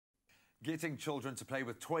Getting children to play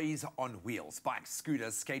with toys on wheels, bikes,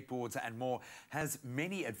 scooters, skateboards and more has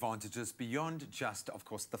many advantages beyond just, of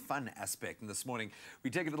course, the fun aspect. And this morning,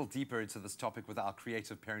 we dig a little deeper into this topic with our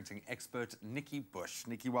creative parenting expert, Nikki Bush.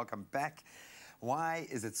 Nikki, welcome back. Why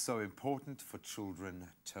is it so important for children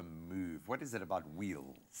to move? What is it about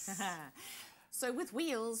wheels? So with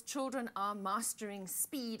wheels, children are mastering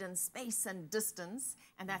speed and space and distance,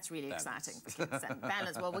 and that's really exciting for kids. And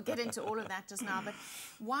balance. Well, we'll get into all of that just now, but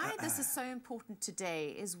why this is so important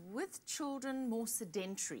today is with children more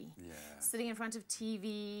sedentary, sitting in front of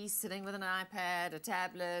TV, sitting with an iPad, a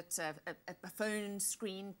tablet, a phone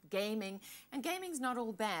screen, gaming. And gaming's not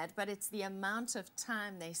all bad, but it's the amount of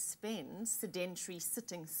time they spend sedentary,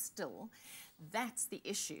 sitting still. That's the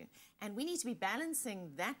issue. And we need to be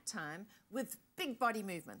balancing that time with big body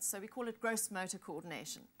movements. So we call it gross motor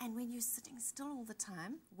coordination. And when you're sitting still all the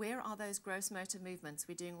time, where are those gross motor movements?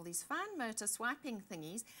 We're doing all these fine motor swiping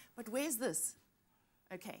thingies, but where's this?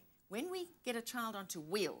 Okay, when we get a child onto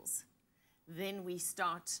wheels, then we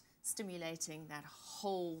start stimulating that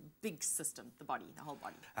whole big system, the body, the whole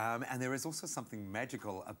body. And there is also something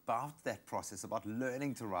magical about that process, about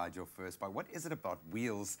learning to ride your first bike. What is it about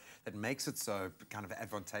wheels that makes it so kind of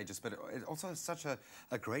advantageous, but it also is such a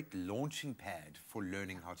great launching pad for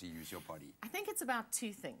learning how to use your body? I think it's about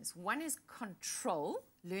two things. One is control,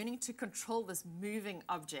 learning to control this moving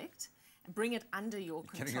object, and bring it under your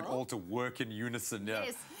control. Getting it all to work in unison, yeah.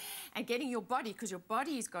 Yes, and getting your body, because your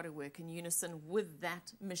body's got to work in unison with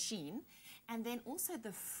that machine. And then also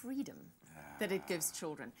the freedom that it gives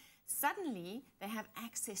children. Suddenly, they have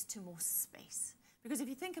access to more space. Because if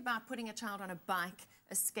you think about putting a child on a bike,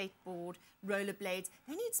 a skateboard, rollerblades,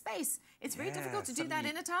 they need space. It's very difficult to do that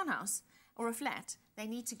in a townhouse or a flat. They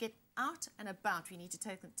need to get out and about. We need to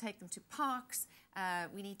take them to parks.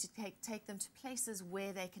 We need to take them to places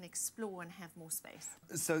where they can explore and have more space.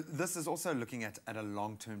 So this is also looking at a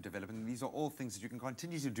long-term development. These are all things that you can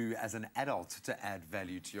continue to do as an adult to add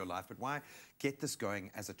value to your life. But why get this going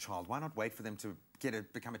as a child? Why not wait for them to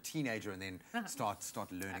become a teenager and then start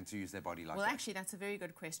learning to use their body like that? Well, actually, that's a very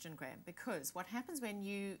good question, Graham, because what happens when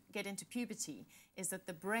you get into puberty is that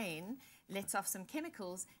the brain lets off some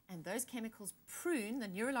chemicals, and those chemicals prune the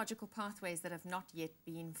neurological pathways that have not yet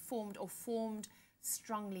been formed or formed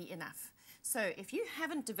strongly enough. So if you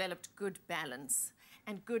haven't developed good balance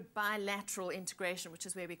and good bilateral integration, which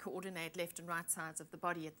is where we coordinate left and right sides of the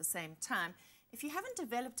body at the same time, if you haven't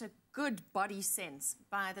developed a good body sense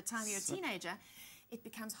by the time you're a teenager, it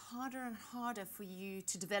becomes harder and harder for you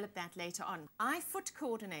to develop that later on. Eye-foot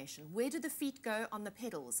coordination, where do the feet go on the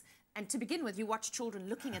pedals? And to begin with, you watch children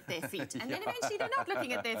looking at their feet, and then eventually they're not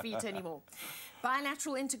looking at their feet anymore.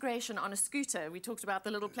 Bilateral integration on a scooter. We talked about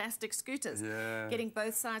the little plastic scooters. Getting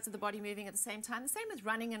both sides of the body moving at the same time. The same with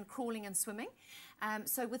running and crawling and swimming.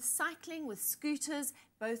 So with cycling, with scooters,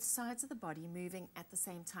 both sides of the body moving at the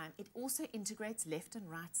same time. It also integrates left and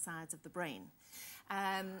right sides of the brain.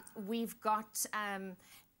 We've got,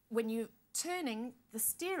 when you're turning the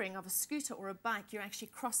steering of a scooter or a bike, you're actually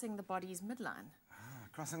crossing the body's midline.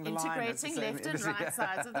 Crossing the integrating left and right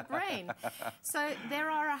sides of the brain. So there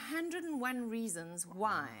are 101 reasons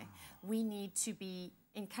why we need to be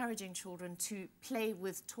encouraging children to play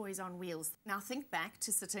with toys on wheels. Now think back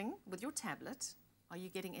to sitting with your tablet. Are you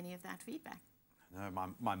getting any of that feedback?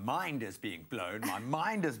 No, my mind is being blown. My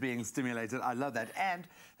mind is being stimulated. I love that. And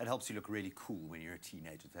it helps you look really cool when you're a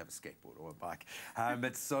teenager to have a skateboard or a bike.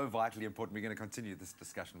 It's so vitally important. We're going to continue this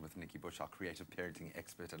discussion with Nikki Bush, our creative parenting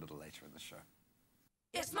expert, a little later in the show.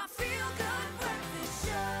 It's my feel-good breakfast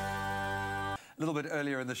show. A little bit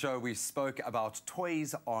earlier in the show, we spoke about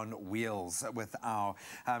toys on wheels with our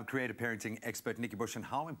creative parenting expert, Nikki Bush, and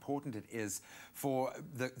how important it is for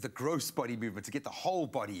the gross body movement, to get the whole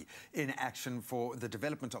body in action, for the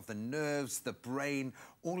development of the nerves, the brain,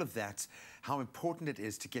 all of that, how important it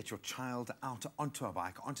is to get your child out onto a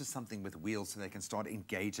bike, onto something with wheels so they can start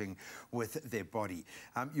engaging with their body.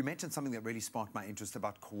 You mentioned something that really sparked my interest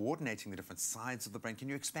about coordinating the different sides of the brain. Can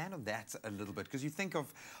you expand on that a little bit? Because you think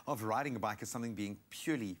of riding a bike as something being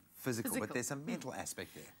purely physical, but there's a mental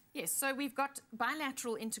aspect there. Yes, so we've got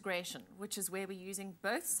bilateral integration, which is where we're using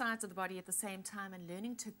both sides of the body at the same time and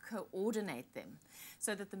learning to coordinate them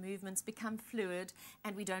so that the movements become fluid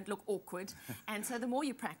and we don't look awkward. And so the more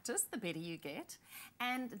you practice, the better you get.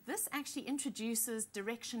 And this actually introduces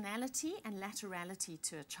directionality and laterality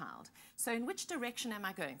to a child. So in which direction am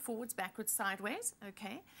I going? Forwards, backwards, sideways,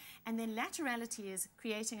 okay. And then laterality is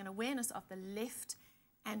creating an awareness of the left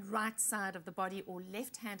and right side of the body, or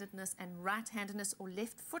left-handedness and right-handedness, or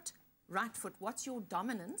left foot, right foot. What's your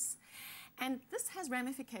dominance? And this has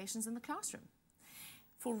ramifications in the classroom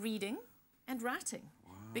for reading and writing.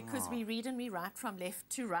 Because we read and we write from left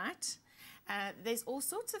to right. There's all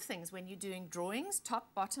sorts of things when you're doing drawings,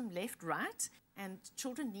 top, bottom, left, right, and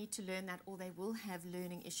children need to learn that or they will have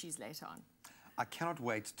learning issues later on. I cannot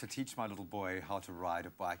wait to teach my little boy how to ride a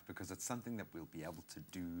bike because it's something that we'll be able to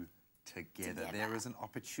do together. There is an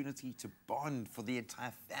opportunity to bond for the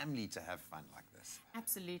entire family to have fun like this.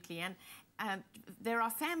 Absolutely, and there are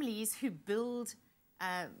families who build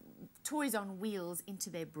toys on wheels into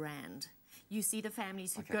their brand. You see the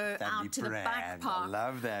families who go out to the bike park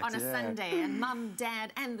on a Sunday, and mum,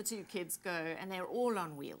 dad, and the 2 kids go, and they're all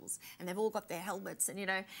on wheels, and they've all got their helmets,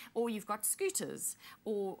 and or you've got scooters,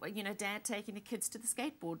 or dad taking the kids to the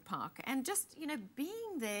skateboard park, and just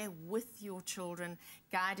being there with your children,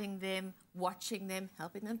 guiding them, watching them,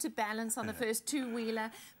 helping them to balance on the first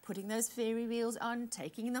 2-wheeler, putting those fairy wheels on,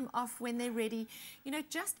 taking them off when they're ready,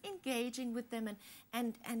 just engaging with them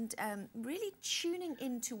and really tuning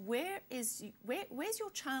into where's your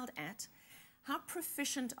child at, how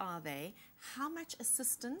proficient are they, how much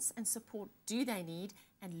assistance and support do they need,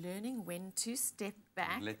 and learning when to step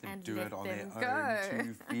back and let them do it on their own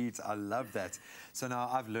 2 feet. I love that. So now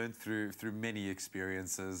I've learned through many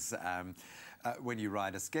experiences. When you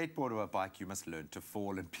ride a skateboard or a bike, you must learn to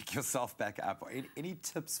fall and pick yourself back up. Any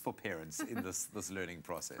tips for parents in this learning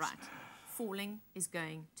process? Right. Falling is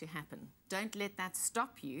going to happen. Don't let that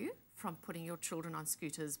stop you from putting your children on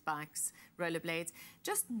scooters, bikes, rollerblades.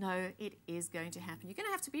 Just know it is going to happen. You're going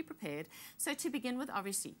to have to be prepared. So to begin with,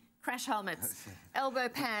 obviously, crash helmets, elbow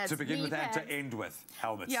pads, to begin with pads. and to end with,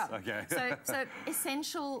 helmets. Yeah. Okay. So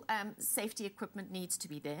essential safety equipment needs to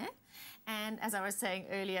be there. And as I was saying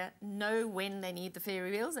earlier, know when they need the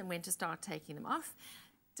fairy wheels and when to start taking them off.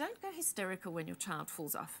 Don't go hysterical when your child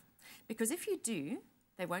falls off, because if you do,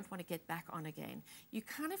 they won't want to get back on again. You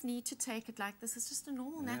kind of need to take it like this is just a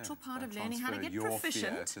normal, natural part of learning how to get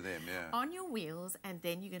proficient to them, on your wheels, and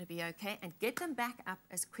then you're going to be okay, and get them back up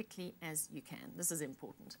as quickly as you can. This is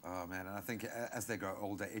important. Oh, man, and I think as they grow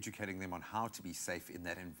older, educating them on how to be safe in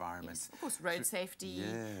that environment. Yes, of course, road safety,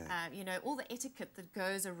 all the etiquette that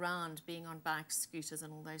goes around being on bikes, scooters,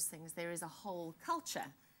 and all those things. There is a whole culture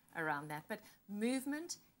around that. But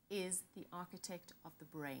movement is the architect of the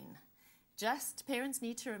brain. Just parents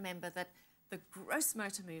need to remember that the gross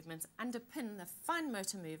motor movements underpin the fine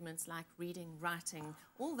motor movements like reading, writing,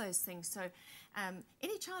 all those things. So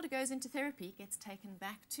any child who goes into therapy gets taken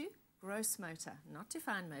back to gross motor, not to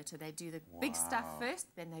fine motor. They do the big stuff first,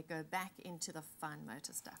 then they go back into the fine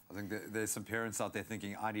motor stuff. I think there's some parents out there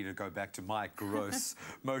thinking, I need to go back to my gross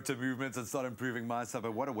motor movements and start improving myself.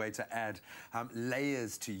 But what a way to add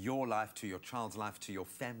layers to your life, to your child's life, to your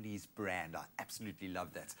family's brand. I absolutely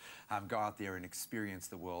love that. Go out there and experience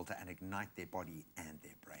the world and ignite their body and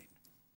their brain.